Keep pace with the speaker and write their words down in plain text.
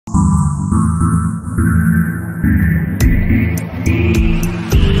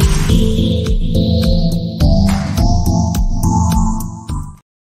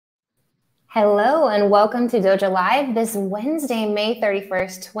welcome to Dojo Live this Wednesday, May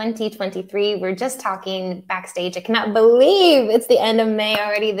 31st, 2023. We're just talking backstage. I cannot believe it's the end of May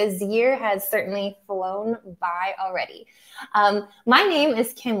already. This year has certainly flown by already. My name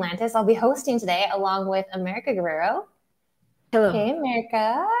is Kim Lantis. I'll be hosting today along with America Guerrero. Hello. Hey,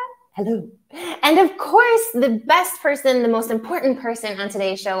 America. Hello. And of course, the best person, the most important person on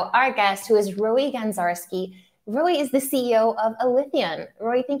today's show, our guest, who is Roei Ganzarski. Roei is the CEO of Alitheon.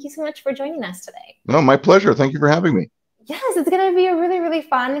 Roei, thank you so much for joining us today. No, my pleasure. Thank you for having me. Yes, it's going to be a really, really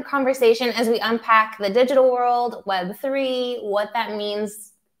fun conversation as we unpack the digital world, Web3, what that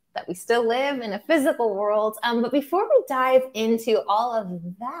means that we still live in a physical world. But before we dive into all of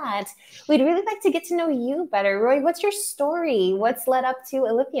that, we'd really like to get to know you better. Roei, what's your story? What's led up to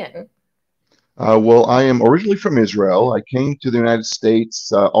Alitheon? Well, I am originally from Israel. I came to the United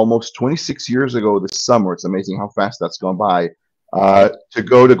States almost 26 years ago this summer. It's amazing how fast that's gone by. To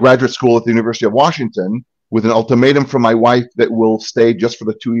go to graduate school at the University of Washington with an ultimatum from my wife that we'll stay just for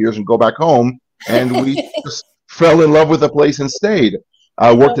the 2 years and go back home. And we just fell in love with the place and stayed.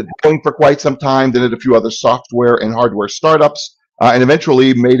 Worked at Boeing for quite some time, then at a few other software and hardware startups, and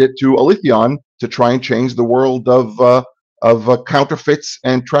eventually made it to Alitheon to try and change the world of counterfeits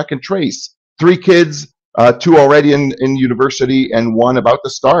and track and trace. 3 kids, 2 already in university and 1 about to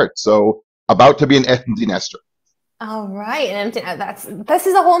start. So about to be an empty nester. All right. And this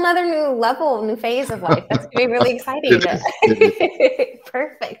is a whole nother new level, new phase of life. That's going to be really exciting.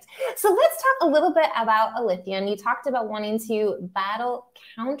 Perfect. So let's talk a little bit about Alitheon. You talked about wanting to battle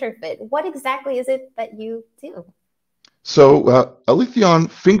counterfeit. What exactly is it that you do? So Alitheon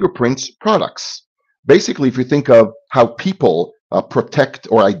fingerprints products. Basically, if you think of how people protect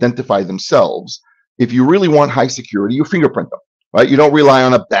or identify themselves, if you really want high security, you fingerprint them, right? You don't rely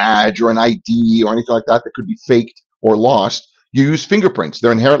on a badge or an ID or anything like that that could be faked or lost. You use fingerprints.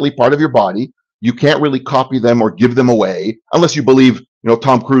 They're inherently part of your body. You can't really copy them or give them away unless you believe,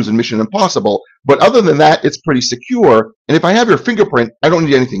 Tom Cruise in Mission Impossible. But other than that, it's pretty secure. And if I have your fingerprint, I don't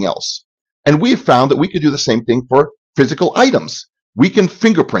need anything else. And we've found that we could do the same thing for physical items. We can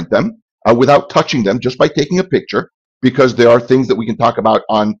fingerprint them without touching them, just by taking a picture, because there are things that we can talk about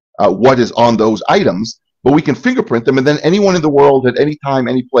on what is on those items, but we can fingerprint them, and then anyone in the world at any time,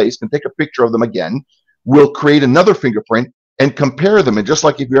 any place can take a picture of them again. We'll create another fingerprint and compare them. And just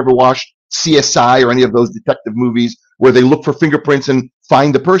like if you ever watched CSI or any of those detective movies where they look for fingerprints and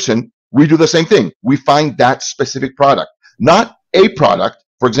find the person, we do the same thing. We find that specific product, not a product.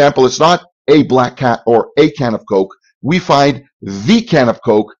 For example, it's not a black cat or a can of Coke. We find the can of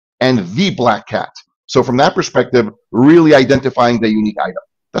Coke and the black cat. So from that perspective, really identifying the unique item.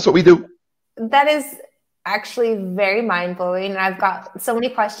 That's what we do. That is actually very mind-blowing. I've got so many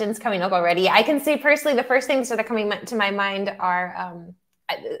questions coming up already. I can say personally, the first things that are coming to my mind are,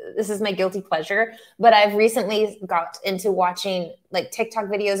 this is my guilty pleasure, but I've recently got into watching like TikTok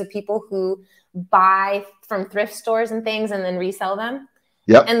videos of people who buy from thrift stores and things and then resell them.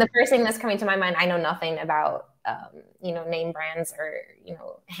 Yep. And the first thing that's coming to my mind, I know nothing about name brands or,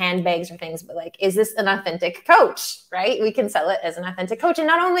 handbags or things, but like, is this an authentic Coach, right? We can sell it as an authentic Coach. And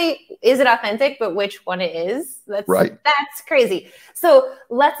not only is it authentic, but which one it is. That's right. That's crazy. So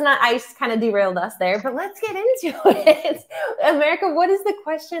I just kind of derailed us there, but let's get into it. America, what is the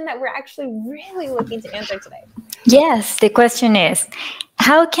question that we're actually really looking to answer today? Yes, the question is,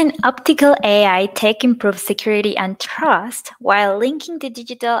 how can optical AI tech improve security and trust while linking the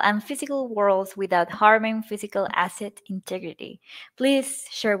digital and physical worlds without harming physical asset integrity? Please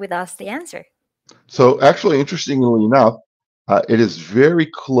share with us the answer. So actually, interestingly enough, it is very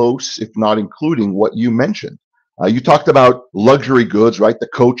close, if not including what you mentioned. You talked about luxury goods, right? The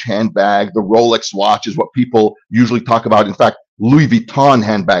Coach handbag, the Rolex watch is what people usually talk about. In fact, Louis Vuitton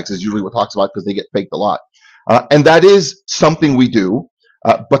handbags is usually what talks about because they get faked a lot. And that is something we do.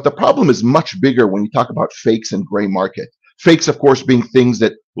 But the problem is much bigger when you talk about fakes and gray market. Fakes, of course, being things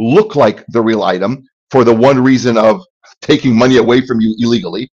that look like the real item for the one reason of taking money away from you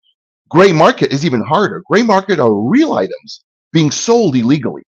illegally. Gray market is even harder. Gray market are real items being sold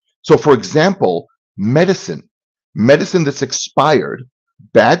illegally. So, for example, medicine that's expired,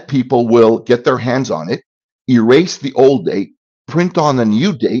 bad people will get their hands on it, erase the old date, print on a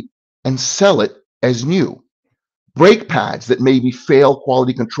new date, and sell it as new. Brake pads that maybe fail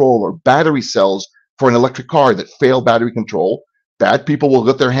quality control, or battery cells for an electric car that fail battery control, bad people will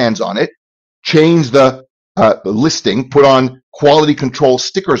get their hands on it, change the listing, put on quality control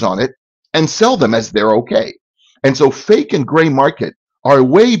stickers on it, and sell them as they're okay. And so fake and gray market are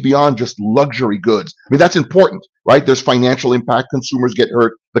way beyond just luxury goods. I mean, that's important, right? There's financial impact, consumers get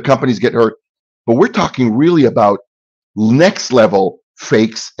hurt, the companies get hurt, but we're talking really about next level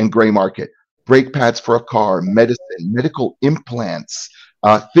fakes and gray market. brake pads for a car, medicine, medical implants,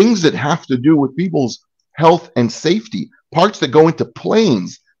 things that have to do with people's health and safety, parts that go into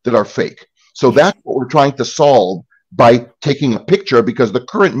planes that are fake. So that's what we're trying to solve by taking a picture, because the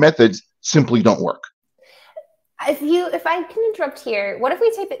current methods simply don't work. If I can interrupt here, what if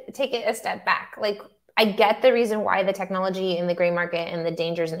we take it a step back? Like, I get the reason why the technology in the gray market and the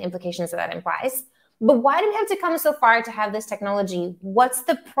dangers and implications that implies, but why do we have to come so far to have this technology? What's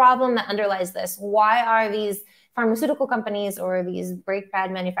the problem that underlies this? Why are these pharmaceutical companies or these brake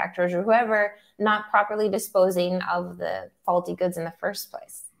pad manufacturers or whoever not properly disposing of the faulty goods in the first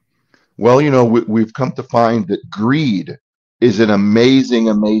place? Well, you know, we've come to find that greed is an amazing,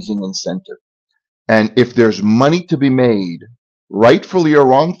 amazing incentive. And if there's money to be made, rightfully or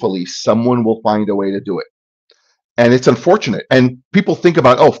wrongfully, someone will find a way to do it. And it's unfortunate. And people think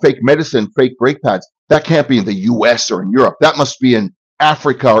about, oh, fake medicine, fake brake pads. That can't be in the US or in Europe. That must be in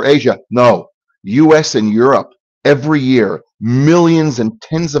Africa or Asia. No, US and Europe, every year, millions and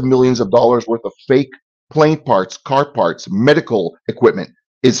tens of millions of dollars worth of fake plane parts, car parts, medical equipment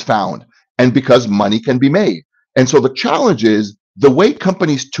is found. And because money can be made. And so the challenge is the way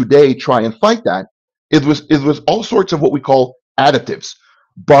companies today try and fight that, it was all sorts of what we call additives,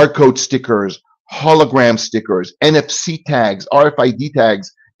 barcode stickers, hologram stickers, NFC tags, RFID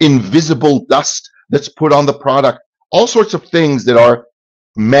tags, invisible dust that's put on the product, all sorts of things that are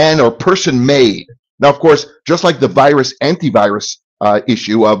man or person made. Now, of course, just like the virus antivirus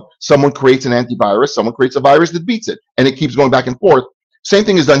issue of someone creates an antivirus, someone creates a virus that beats it, and it keeps going back and forth. Same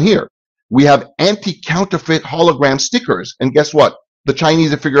thing is done here. We have anti-counterfeit hologram stickers, and guess what? The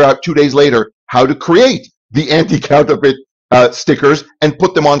Chinese have figured out 2 days later how to create the anti-counterfeit stickers and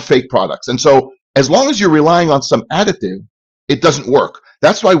put them on fake products. And so as long as you're relying on some additive, it doesn't work.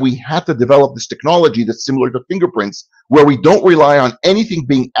 That's why we had to develop this technology that's similar to fingerprints, where we don't rely on anything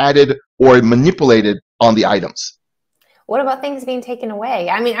being added or manipulated on the items. What about things being taken away?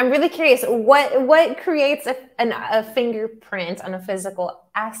 I mean, I'm really curious, what creates a fingerprint on a physical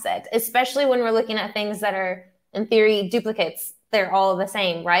asset, especially when we're looking at things that are, in theory, duplicates. They're all the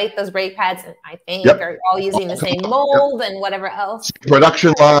same, right? Those brake pads, I think, are all using the same mold and whatever else.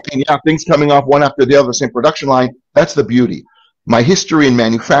 Production line, yeah, things coming off one after the other, same production line. That's the beauty. My history in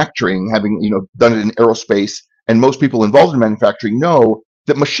manufacturing, having done it in aerospace, and most people involved in manufacturing know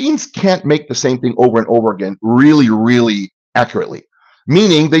that machines can't make the same thing over and over again really, really accurately.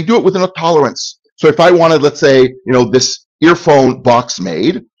 Meaning they do it within a tolerance. So if I wanted, let's say, this earphone box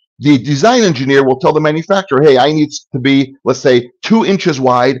made, the design engineer will tell the manufacturer, hey, I need to be, let's say, 2 inches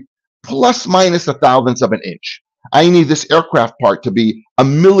wide, plus minus 1/1000th of an inch. I need this aircraft part to be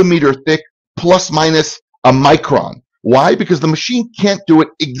 1 millimeter thick, plus minus a micron. Why? Because the machine can't do it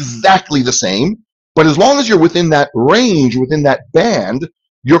exactly the same, but as long as you're within that range, within that band,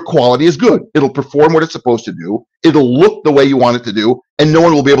 your quality is good. It'll perform what it's supposed to do. It'll look the way you want it to do, and no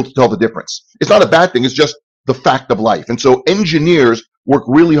one will be able to tell the difference. It's not a bad thing. It's just the fact of life. And so engineers work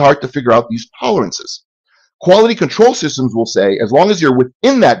really hard to figure out these tolerances. Quality control systems will say, as long as you're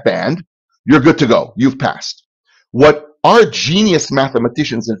within that band, you're good to go. You've passed. What our genius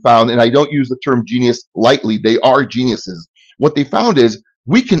mathematicians have found, and I don't use the term genius lightly, they are geniuses. What they found is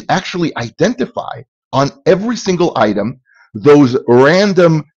we can actually identify on every single item those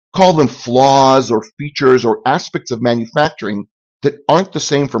random, call them flaws or features or aspects of manufacturing that aren't the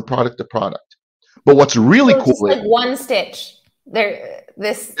same from product to product. But what's really cool is like one stitch.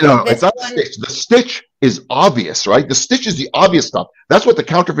 It's not a stitch. The stitch is obvious, right? The stitch is the obvious stuff. That's what the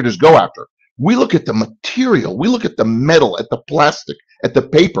counterfeiters go after. We look at the material. We look at the metal, at the plastic, at the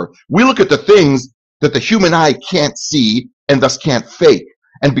paper. We look at the things that the human eye can't see and thus can't fake.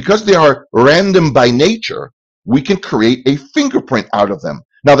 And because they are random by nature, we can create a fingerprint out of them.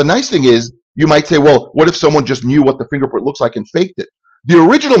 Now, the nice thing is, you might say, well, what if someone just knew what the fingerprint looks like and faked it? The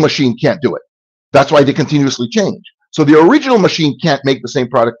original machine can't do it. That's why they continuously change. So the original machine can't make the same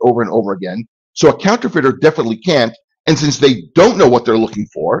product over and over again. So a counterfeiter definitely can't. And since they don't know what they're looking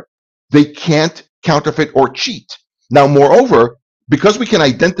for, they can't counterfeit or cheat. Now, moreover, because we can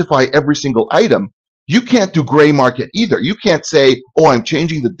identify every single item, you can't do gray market either. You can't say, oh, I'm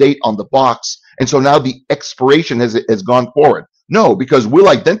changing the date on the box, and so now the expiration has gone forward. No, because we'll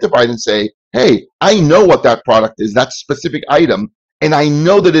identify it and say, hey, I know what that product is, that specific item, and I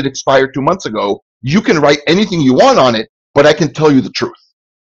know that it expired 2 months ago. You can write anything you want on it, but I can tell you the truth.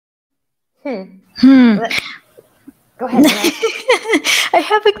 Go ahead. I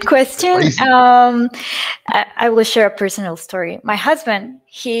have a question. I will share a personal story. My husband,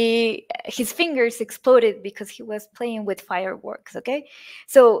 his fingers exploded because he was playing with fireworks, okay?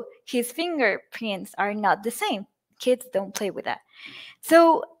 So his fingerprints are not the same. kids don't play with that.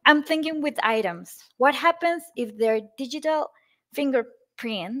 So I'm thinking with items, what happens if their digital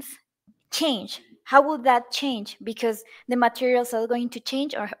fingerprints change? How will that change? Because the materials are going to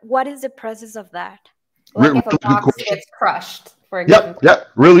change, or what is the process of that? Like if a box gets crushed, for example. Yep,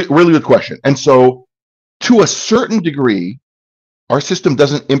 really, really good question. And so to a certain degree, our system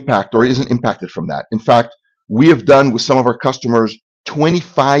doesn't impact or isn't impacted from that. In fact, we have done with some of our customers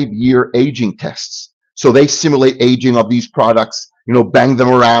 25-year aging tests. So they simulate aging of these products, you know, bang them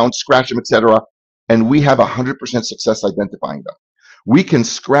around, scratch them, etc. And we have 100% success identifying them. We can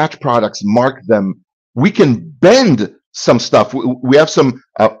scratch products, mark them. We can bend some stuff. We have some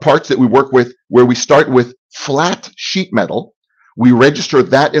parts that we work with where we start with flat sheet metal. We register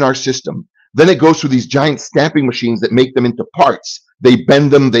that in our system. Then it goes through these giant stamping machines that make them into parts. They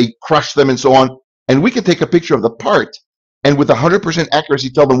bend them, they crush them, and so on. And we can take a picture of the part and with 100% accuracy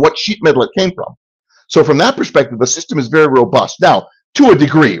tell them what sheet metal it came from. So from that perspective, the system is very robust. Now, to a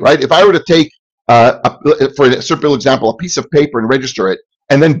degree, right? If I were to take, for a simple example, a piece of paper and register it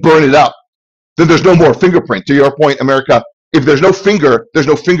and then burn it up, then there's no more fingerprint. To your point, America, if there's no finger, there's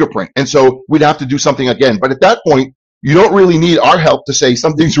no fingerprint. And so we'd have to do something again. But at that point, you don't really need our help to say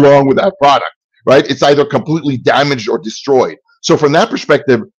something's wrong with that product, right? It's either completely damaged or destroyed. So from that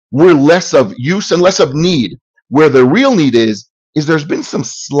perspective, we're less of use and less of need. Where the real need is there's been some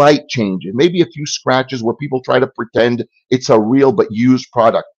slight changes, maybe a few scratches where people try to pretend it's a real but used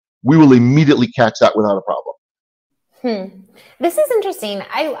product. We will immediately catch that without a problem. This is interesting.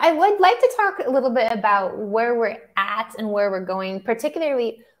 I would like to talk a little bit about where we're at and where we're going,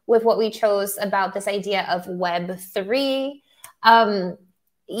 particularly with what we chose about this idea of Web3.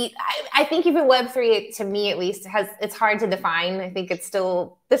 I think even Web3, to me at least, it's hard to define. I think it's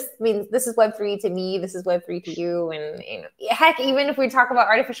still, this means this is Web3 to me, this is Web3 to you. And you know, heck, even if we talk about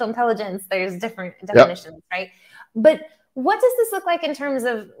artificial intelligence, there's different definitions, right? But what does this look like in terms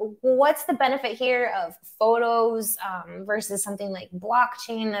of what's the benefit here of photos versus something like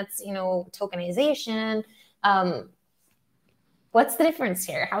blockchain that's, you know, tokenization? What's the difference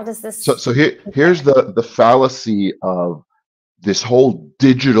here? How does this? So here's the fallacy of this whole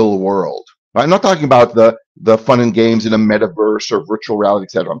digital world. I'm not talking about the fun and games in a metaverse or virtual reality,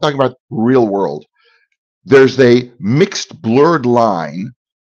 etc. I'm talking about real world. There's a mixed, blurred line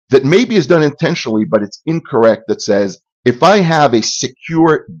that maybe is done intentionally, but it's incorrect, that says, if I have a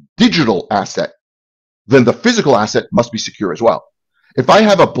secure digital asset, then the physical asset must be secure as well. If I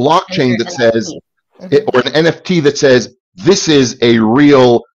have a blockchain that says, or an NFT that says, this is a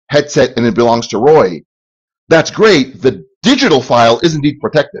real headset and it belongs to Roei, that's great. The digital file is indeed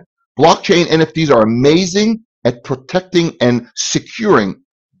protected. Blockchain NFTs are amazing at protecting and securing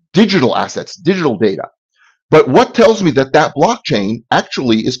digital assets, digital data. But what tells me that that blockchain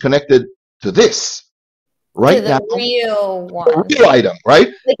actually is connected to this? Right now, real one. The real item, right?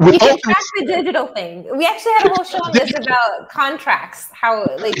 Like you can track the digital thing. We actually had a whole show on this about contracts, how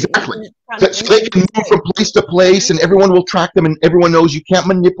like exactly. So they can move from place to place, and everyone will track them, and everyone knows you can't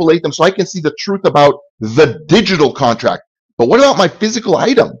manipulate them. So I can see the truth about the digital contract. But what about my physical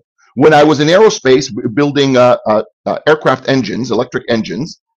item? When I was in aerospace building aircraft engines, electric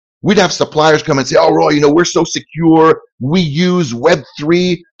engines, we'd have suppliers come and say, "Oh, Roei, you know, we're so secure. We use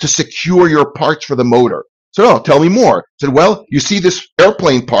Web3 to secure your parts for the motor." So, no, tell me more. I said, well, you see this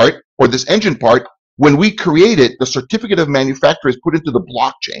airplane part or this engine part, when we create it, the certificate of manufacturer is put into the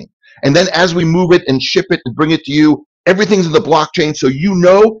blockchain. And then as we move it and ship it and bring it to you, everything's in the blockchain, so you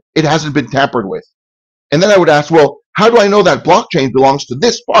know it hasn't been tampered with. And then I would ask, well, how do I know that blockchain belongs to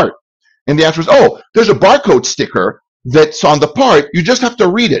this part? And the answer is, oh, there's a barcode sticker that's on the part. You just have to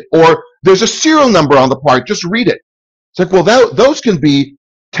read it. Or there's a serial number on the part. Just read it. It's like, well, those can be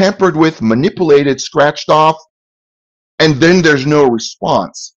tampered with, manipulated, scratched off, and then there's no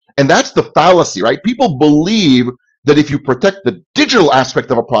response. And that's the fallacy, right? People believe that if you protect the digital aspect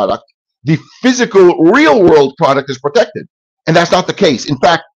of a product, the physical, real world product is protected. And that's not the case. In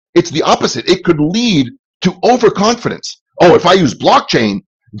fact, it's the opposite. It could lead to overconfidence. Oh, if I use blockchain,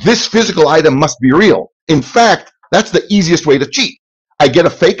 this physical item must be real. In fact, that's the easiest way to cheat. I get a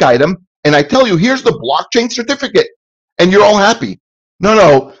fake item, and I tell you, here's the blockchain certificate, and you're all happy.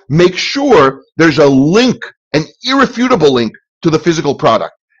 No, make sure there's a link, an irrefutable link to the physical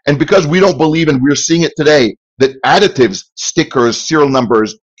product. And because we don't believe, and we're seeing it today, that additives, stickers, serial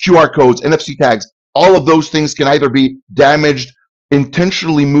numbers, QR codes, NFC tags, all of those things can either be damaged,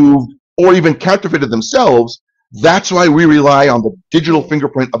 intentionally moved, or even counterfeited themselves. That's why we rely on the digital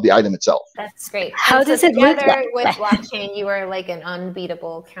fingerprint of the item itself. That's great. How does it look like? With blockchain, you are like an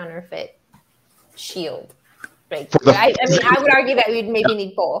unbeatable counterfeit shield. Right. I mean, I would argue that we'd maybe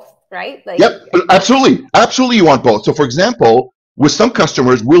need both, right? Like, yep, absolutely. Absolutely, you want both. So, for example, with some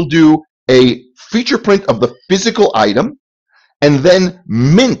customers, we'll do a feature print of the physical item and then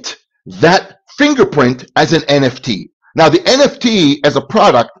mint that fingerprint as an NFT. Now, the NFT as a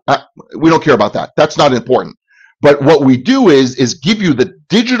product, we don't care about that. That's not important. But what we do is give you the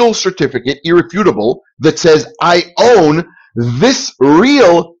digital certificate, irrefutable, that says, I own this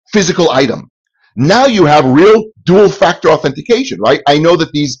real physical item. Now you have real dual factor authentication, right? I know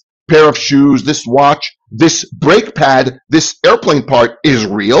that these pair of shoes, this watch, this brake pad, this airplane part is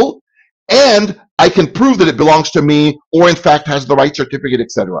real, and I can prove that it belongs to me or in fact has the right certificate,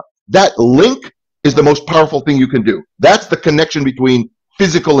 etc. That link is the most powerful thing you can do. That's the connection between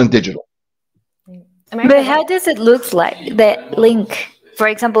physical and digital. But how does it look like, that link? For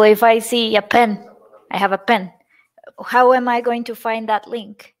example, if I see a pen, I have a pen. How am I going to find that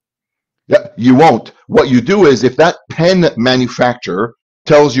link? Yeah, you won't. What you do is if that pen manufacturer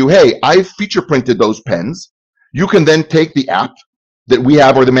tells you, hey, I've feature printed those pens, you can then take the app that we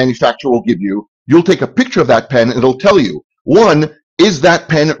have or the manufacturer will give you. You'll take a picture of that pen and it'll tell you, one, is that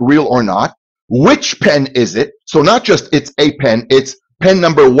pen real or not? Which pen is it? So not just it's a pen, it's pen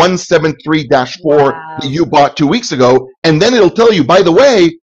number 173-4 that you bought 2 weeks ago. And then it'll tell you, by the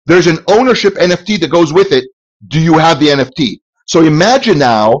way, there's an ownership NFT that goes with it. Do you have the NFT? So imagine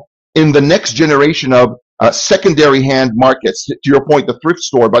now in the next generation of secondary hand markets, to your point, the thrift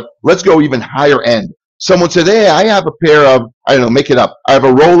store, but let's go even higher end. Someone said, hey, I have a pair of, I don't know, make it up. I have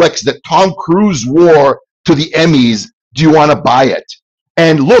a Rolex that Tom Cruise wore to the Emmys. Do you want to buy it?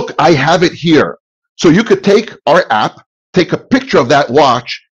 And look, I have it here. So you could take our app, take a picture of that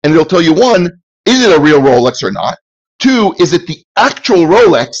watch, and it'll tell you, one, is it a real Rolex or not? Two, is it the actual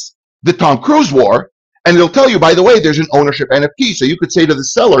Rolex that Tom Cruise wore? And it'll tell you, by the way, there's an ownership NFT. So you could say to the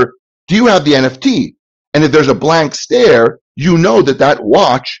seller, do you have the NFT? And if there's a blank stare, you know that that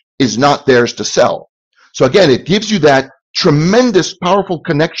watch is not theirs to sell. So again, it gives you that tremendous, powerful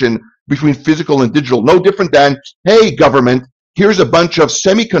connection between physical and digital. No different than, hey, government, here's a bunch of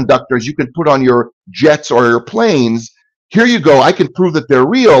semiconductors you can put on your jets or your planes. Here you go. I can prove that they're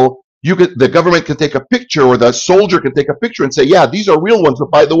real. The government can take a picture, or the soldier can take a picture and say, yeah, these are real ones.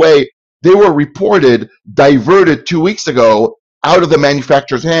 But by the way, they were reported, diverted 2 weeks ago out of the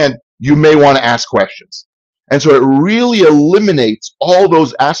manufacturer's hand. You may want to ask questions. And so it really eliminates all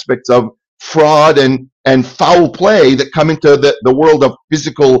those aspects of fraud and foul play that come into the world of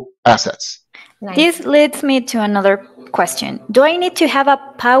physical assets. Nice. This leads me to another question. Do I need to have a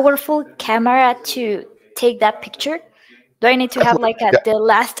powerful camera to take that picture? Do I need to have like the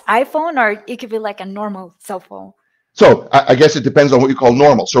last iPhone, or it could be like a normal cell phone? So I guess it depends on what you call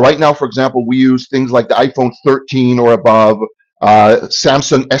normal. So right now, for example, we use things like the iPhone 13 or above,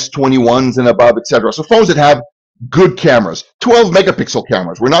 Samsung S21s and above, etc. So phones that have good cameras, 12 megapixel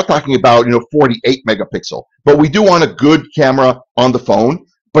cameras. We're not talking about 48 megapixel, but we do want a good camera on the phone.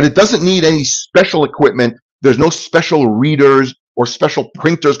 But it doesn't need any special equipment. There's no special readers or special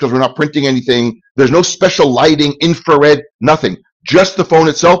printers because we're not printing anything. There's no special lighting, infrared, nothing. Just the phone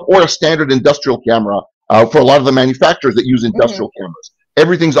itself or a standard industrial camera for a lot of the manufacturers that use industrial cameras.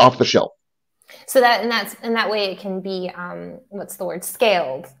 Everything's off the shelf. So that in that way it can be what's the word,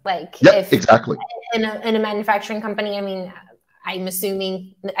 scaled. Like if exactly in a manufacturing company. I mean, I'm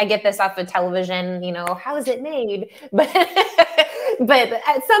assuming I get this off of television. How is it made? But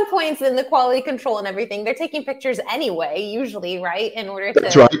at some points in the quality control and everything, they're taking pictures anyway, usually, right? In order to.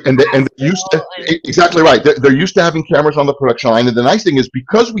 That's right, and they're used to exactly right. They're used to having cameras on the production line, and the nice thing is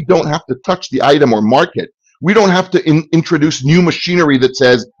because we don't have to touch the item or mark it. We don't have to introduce new machinery that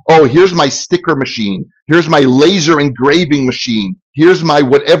says, oh, here's my sticker machine. Here's my laser engraving machine. Here's my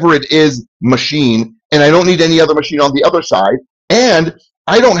whatever it is machine. And I don't need any other machine on the other side. And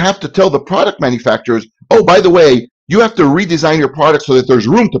I don't have to tell the product manufacturers, oh, by the way, you have to redesign your product so that there's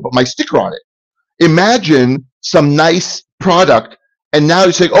room to put my sticker on it. Imagine some nice product. And now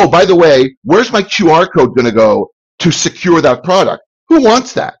you say, oh, by the way, where's my QR code going to go to secure that product? Who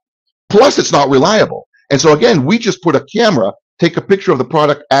wants that? Plus, it's not reliable. And so again, we just put a camera, take a picture of the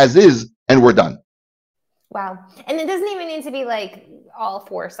product as is, and we're done. Wow. And it doesn't even need to be like all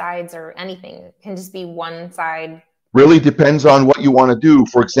four sides or anything. It can just be one side. Really depends on what you want to do.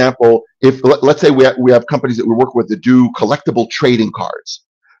 For example, if let's say we have companies that we work with that do collectible trading cards.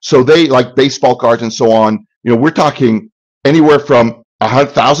 So they like baseball cards and so on. We're talking anywhere from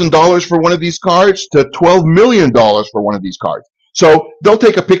 $100,000 for one of these cards to $12 million for one of these cards. So they'll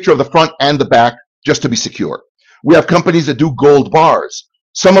take a picture of the front and the back just to be secure. We have companies that do gold bars.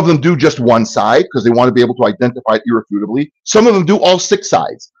 Some of them do just one side because they want to be able to identify it irrefutably. Some of them do all 6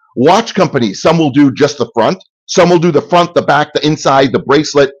 sides. Watch companies, some will do just the front, Some will do the front, the back, the inside, the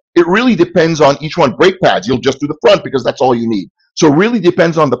bracelet. It really depends on each one. Brake pads, you'll just do the front because that's all you need. So it really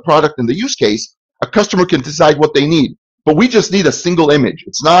depends on the product and the use case. A customer can decide what they need, but we just need a single image.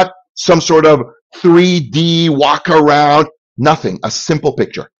 It's not some sort of 3D walk around, nothing, a simple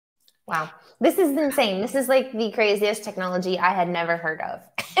picture. Wow. This is insane. This is like the craziest technology I had never heard of.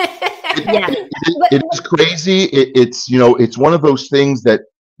 It's crazy. It's one of those things that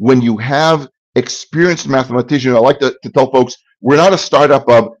when you have experienced mathematicians, I like to tell folks, we're not a startup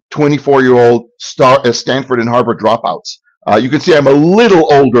of 24-year-old Stanford and Harvard dropouts. You can see I'm a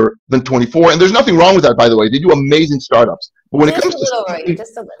little older than 24, and there's nothing wrong with that, by the way. They do amazing startups. But when it comes to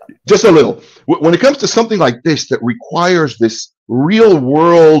just a little. When it comes to something like this that requires this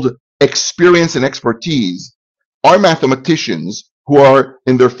real-world experience and expertise, our mathematicians who are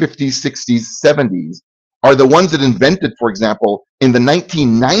in their 50s, 60s, 70s are the ones that invented, for example, in the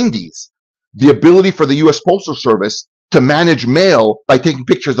 1990s, the ability for the U.S. Postal Service to manage mail by taking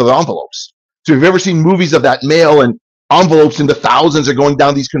pictures of the envelopes. So if you've ever seen movies of that mail and envelopes in the thousands are going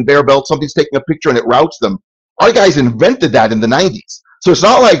down these conveyor belts, somebody's taking a picture and it routes them. Our guys invented that in the 90s. So it's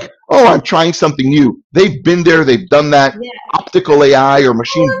not like, oh, I'm trying something new. They've been there, they've done that. Yeah. Optical AI or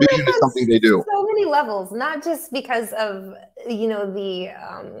machine vision is something they do. So many levels, not just because of, the,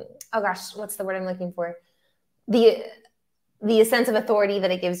 oh gosh, what's the word I'm looking for? The sense of authority that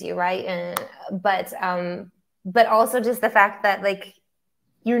it gives you, right? But also just the fact that, like,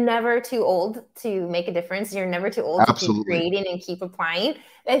 you're never too old to make a difference. You're never too old to keep creating and keep applying.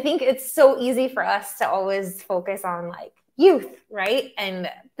 I think it's so easy for us to always focus on, like, youth, right? And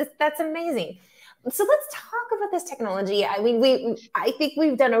that's amazing. So let's talk about this technology. I mean, I think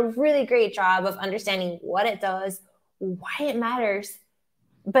we've done a really great job of understanding what it does, why it matters,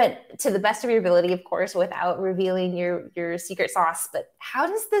 but to the best of your ability, of course, without revealing your secret sauce. But how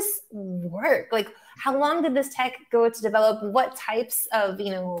does this work? Like, how long did this tech go to develop? What types of,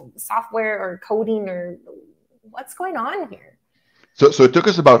 software or coding, or what's going on here? So it took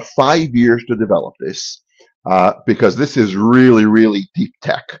us about 5 years to develop this because this is really, really deep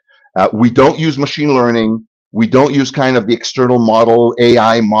tech. We don't use machine learning. We don't use kind of the external model,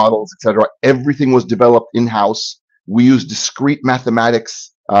 AI models, etc. Everything was developed in-house. We use discrete mathematics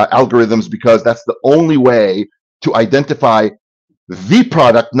algorithms because that's the only way to identify the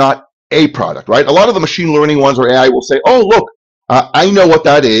product, not a product, right? A lot of the machine learning ones or AI will say, oh, look, I know what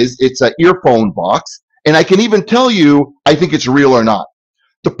that is. It's an earphone box. And I can even tell you, I think it's real or not.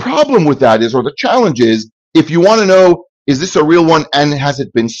 The problem with that is, or the challenge is, if you want to know, is this a real one and has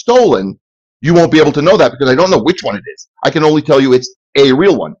it been stolen? You won't be able to know that because I don't know which one it is. I can only tell you it's a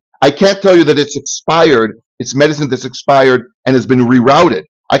real one. I can't tell you that it's expired. It's medicine that's expired and has been rerouted.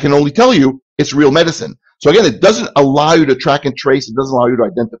 I can only tell you it's real medicine. So again, it doesn't allow you to track and trace. It doesn't allow you to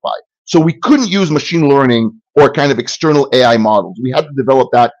identify. So we couldn't use machine learning or kind of external AI models. We had to develop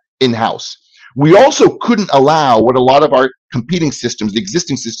that in-house. We also couldn't allow what a lot of our competing systems, the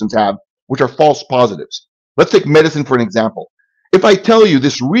existing systems have, which are false positives. Let's take medicine for an example. If I tell you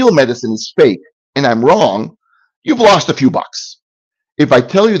this real medicine is fake and I'm wrong, you've lost a few bucks. If I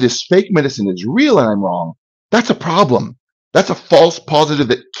tell you this fake medicine is real and I'm wrong, that's a problem. That's a false positive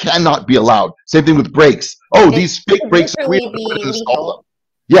that cannot be allowed. Same thing with brakes. Oh, these fake brakes are real.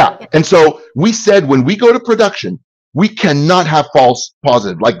 Yeah. And so we said when we go to production, we cannot have false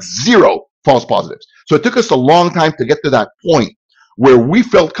positives, like zero false positives. So it took us a long time to get to that point where we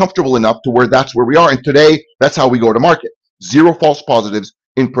felt comfortable enough to where that's where we are. And today, that's how we go to market. Zero false positives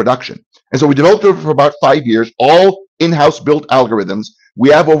in production. And so we developed it for about 5 years, all in-house built algorithms. We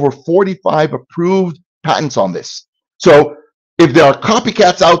have over 45 approved patents on this. So if there are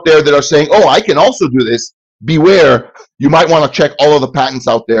copycats out there that are saying, oh, I can also do this, beware. You might want to check all of the patents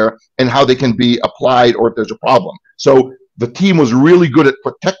out there and how they can be applied or if there's a problem. So the team was really good at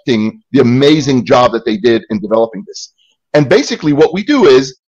protecting the amazing job that they did in developing this. And basically what we do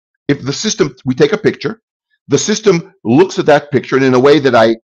is, if the system, we take a picture, the system looks at that picture and in a way that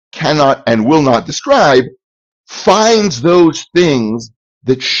I cannot and will not describe, finds those things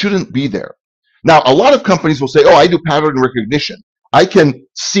that shouldn't be there. Now, a lot of companies will say, oh, I do pattern recognition. I can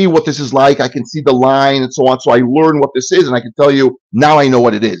see what this is like. I can see the line and so on. So I learn what this is and I can tell you, now I know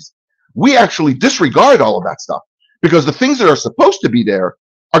what it is. We actually disregard all of that stuff because the things that are supposed to be there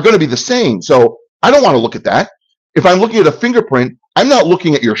are going to be the same. So I don't want to look at that. If I'm looking at a fingerprint, I'm not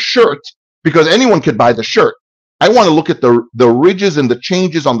looking at your shirt because anyone could buy the shirt. I want to look at the ridges and the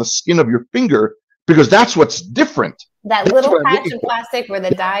changes on the skin of your finger because that's what's different. That little patch of plastic where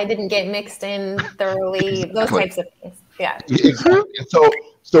the dye didn't get mixed in thoroughly, exactly. Those types of things. Yeah. Exactly.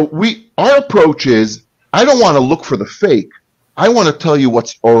 So our approach is, I don't want to look for the fake. I want to tell you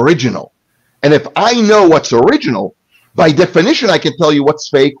what's original. And if I know what's original, by definition, I can tell you what's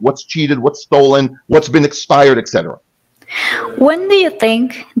fake, what's cheated, what's stolen, what's been expired, etc. When do you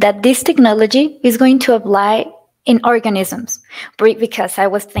think that this technology is going to apply in organisms? Because I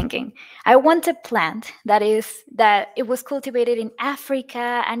was thinking, I want a plant that it was cultivated in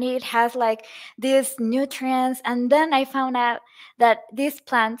Africa and it has like these nutrients, and then I found out that this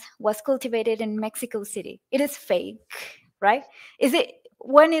plant was cultivated in Mexico City. It is fake, right?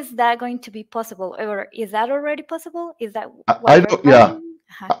 When is that going to be possible, or is that already possible? Is that what I don't, yeah.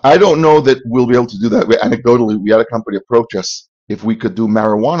 I don't know that we'll be able to do that. Anecdotally, we had a company approach us if we could do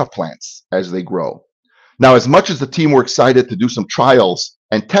marijuana plants as they grow. Now, as much as the team were excited to do some trials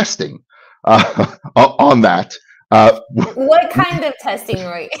and testing on that. What kind of testing,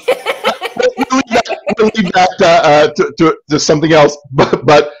 Roei? We'll leave that to something else.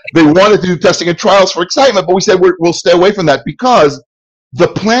 But they wanted to do testing and trials for excitement, but we said we'll stay away from that because the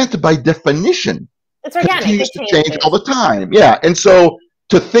plant, by definition, it's organic. Continues to change all the time. Yeah, and so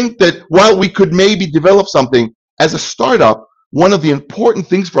to think that while we could maybe develop something as a startup, one of the important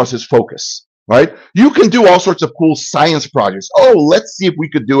things for us is focus, right? You can do all sorts of cool science projects. Oh, let's see if we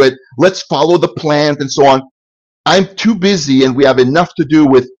could do it. Let's follow the plant and so on. I'm too busy, and we have enough to do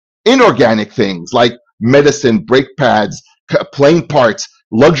with inorganic things like medicine, brake pads, plane parts,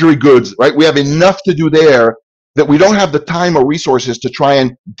 luxury goods, right? We have enough to do there that we don't have the time or resources to try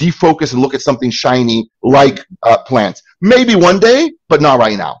and defocus and look at something shiny like plants. Maybe one day, but not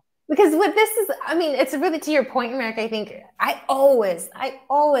right now. Because what this is, I mean, it's really to your point, Mark. I think I always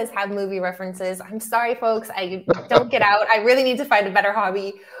have movie references. I'm sorry, folks. I don't get out. I really need to find a better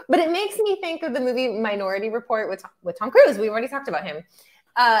hobby. But it makes me think of the movie Minority Report with Tom Cruise. We've already talked about him.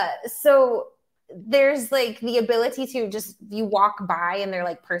 So there's like the ability to just, you walk by and they're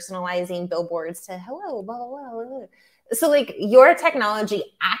like personalizing billboards to hello, blah, blah, blah. So like your technology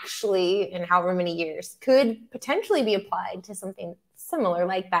actually in however many years could potentially be applied to something similar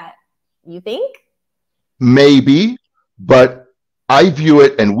like that, you think? Maybe, but I view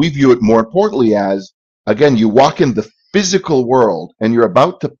it, and we view it more importantly as, again, you walk in the physical world and you're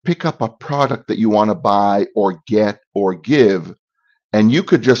about to pick up a product that you want to buy or get or give. And you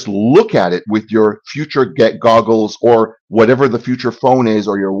could just look at it with your future goggles or whatever the future phone is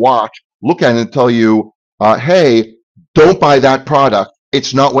or your watch, look at it and tell you, hey, don't buy that product.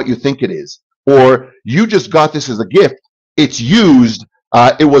 It's not what you think it is. Or you just got this as a gift. It's used.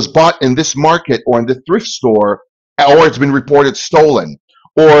 It was bought in this market or in the thrift store, or it's been reported stolen.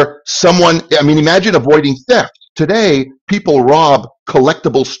 Or someone, I mean, imagine avoiding theft. Today, people rob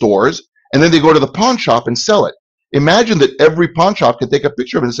collectible stores and then they go to the pawn shop and sell it. Imagine that every pawn shop can take a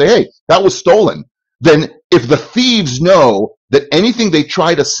picture of it and say, hey, that was stolen. Then if the thieves know that anything they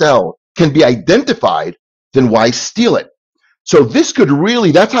try to sell can be identified, then why steal it? So this could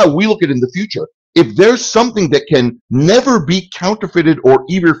really, that's how we look at it in the future. If there's something that can never be counterfeited or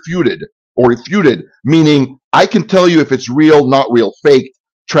refuted, meaning I can tell you if it's real, not real, fake,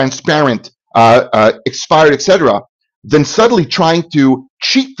 transparent, expired, etc., then suddenly trying to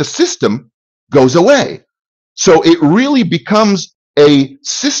cheat the system goes away. So it really becomes a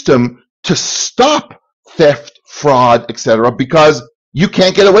system to stop theft, fraud, etc., because you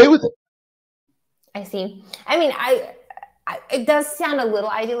can't get away with it. I see. I mean, it does sound a little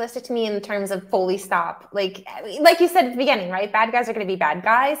idealistic to me in terms of fully stop. Like you said at the beginning, right? Bad guys are going to be bad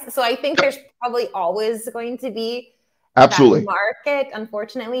guys. So I think there's probably always going to be absolutely that market,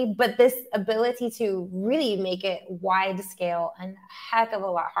 unfortunately. But this ability to really make it wide scale and a heck of a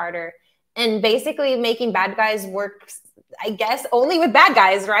lot harder. And basically making bad guys work, I guess, only with bad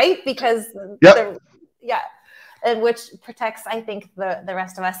guys, right? Because, and which protects, I think, the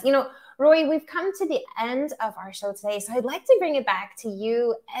rest of us. You know, Roei, we've come to the end of our show today. So I'd like to bring it back to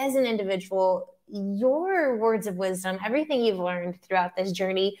you as an individual, your words of wisdom, everything you've learned throughout this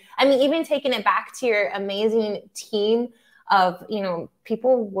journey. I mean, even taking it back to your amazing team of, you know,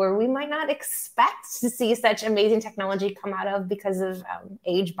 people where we might not expect to see such amazing technology come out of because of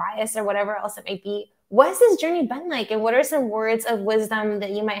age bias or whatever else it might be. What has this journey been like? And what are some words of wisdom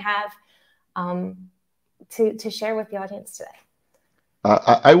that you might have to share with the audience today?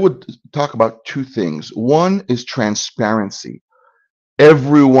 I would talk about two things. One is transparency.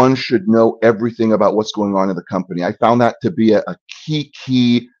 Everyone should know everything about what's going on in the company. I found that to be a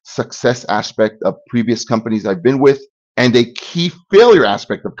key success aspect of previous companies I've been with, and a key failure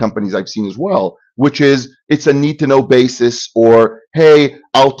aspect of companies I've seen as well, which is it's a need to know basis, or hey,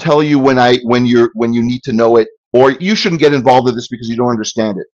 I'll tell you when you need to know it, or you shouldn't get involved in this because you don't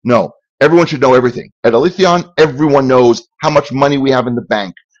understand it. No, everyone should know everything. At Alitheon, everyone knows how much money we have in the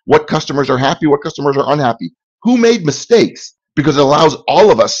bank, what customers are happy, what customers are unhappy, who made mistakes, because it allows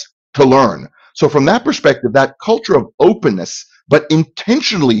all of us to learn. So from that perspective, that culture of openness, but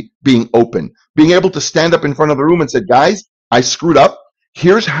intentionally being open, being able to stand up in front of the room and say, guys, I screwed up.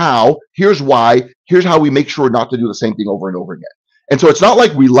 Here's how, here's why, here's how we make sure not to do the same thing over and over again. And so it's not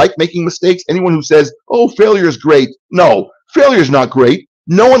like we like making mistakes. Anyone who says, oh, failure is great. No, failure is not great.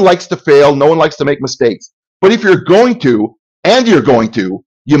 No one likes to fail. No one likes to make mistakes. But if you're going to,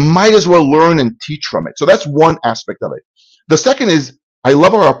 you might as well learn and teach from it. So that's one aspect of it. The second is, I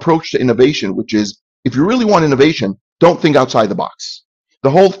love our approach to innovation, which is, if you really want innovation, don't think outside the box. The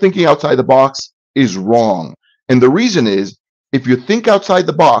whole thinking outside the box is wrong. And the reason is, if you think outside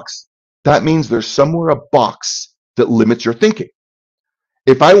the box, that means there's somewhere a box that limits your thinking.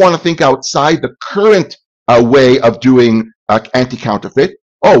 If I want to think outside the current way of doing anti-counterfeit,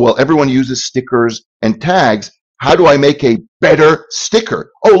 oh, well, everyone uses stickers and tags. How do I make a better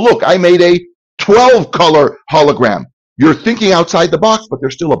sticker? Oh, look, I made a 12-color hologram. You're thinking outside the box, but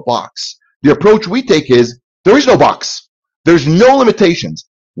there's still a box. The approach we take is, there is no box. There's no limitations.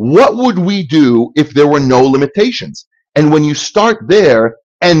 What would we do if there were no limitations? And when you start there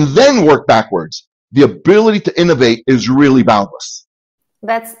and then work backwards, the ability to innovate is really boundless.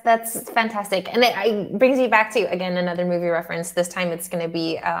 That's fantastic. And it brings me back to, again, another movie reference. This time it's going to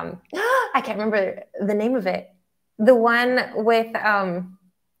be, I can't remember the name of it. The one with Tom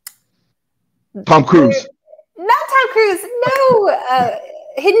Cruise. Not Tom Cruise. No,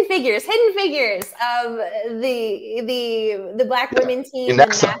 Hidden Figures. The Black women team and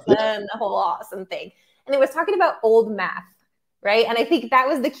NASA and the whole awesome thing. And it was talking about old math, right? And I think that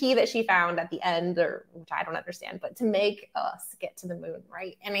was the key that she found at the end, or which I don't understand, but to make us get to the moon,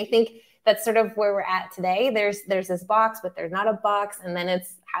 right? And I think that's sort of where we're at today. There's this box, but there's not a box, and then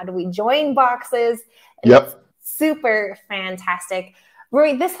it's how do we join boxes? And yep. It's super fantastic.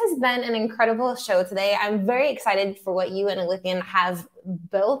 Roei, this has been an incredible show today. I'm very excited for what you and Alitheon have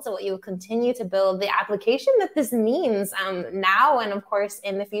built and what you will continue to build, the application that this means now and, of course,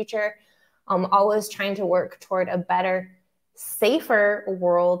 in the future, always trying to work toward a better, safer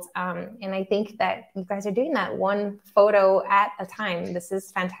world. And I think that you guys are doing that one photo at a time. This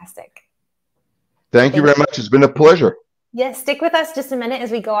is fantastic. Thank you very much. It's been a pleasure. Yes, stick with us just a minute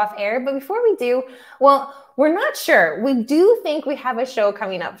as we go off air. But before we do, well, we're not sure. We do think we have a show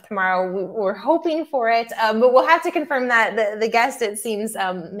coming up tomorrow. We're hoping for it, but we'll have to confirm that. The guest, it seems,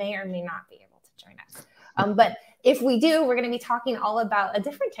 may or may not be able to join us. But if we do, we're going to be talking all about a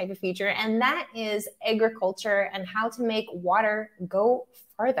different type of future, and that is agriculture and how to make water go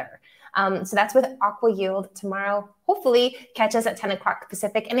farther. So that's with Aqua Yield tomorrow. Hopefully catch us at 10 o'clock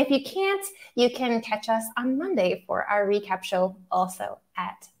Pacific. And if you can't, you can catch us on Monday for our recap show also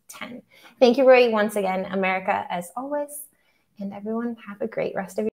at 10. Thank you, Roei, once again, America, as always. And everyone, have a great rest of your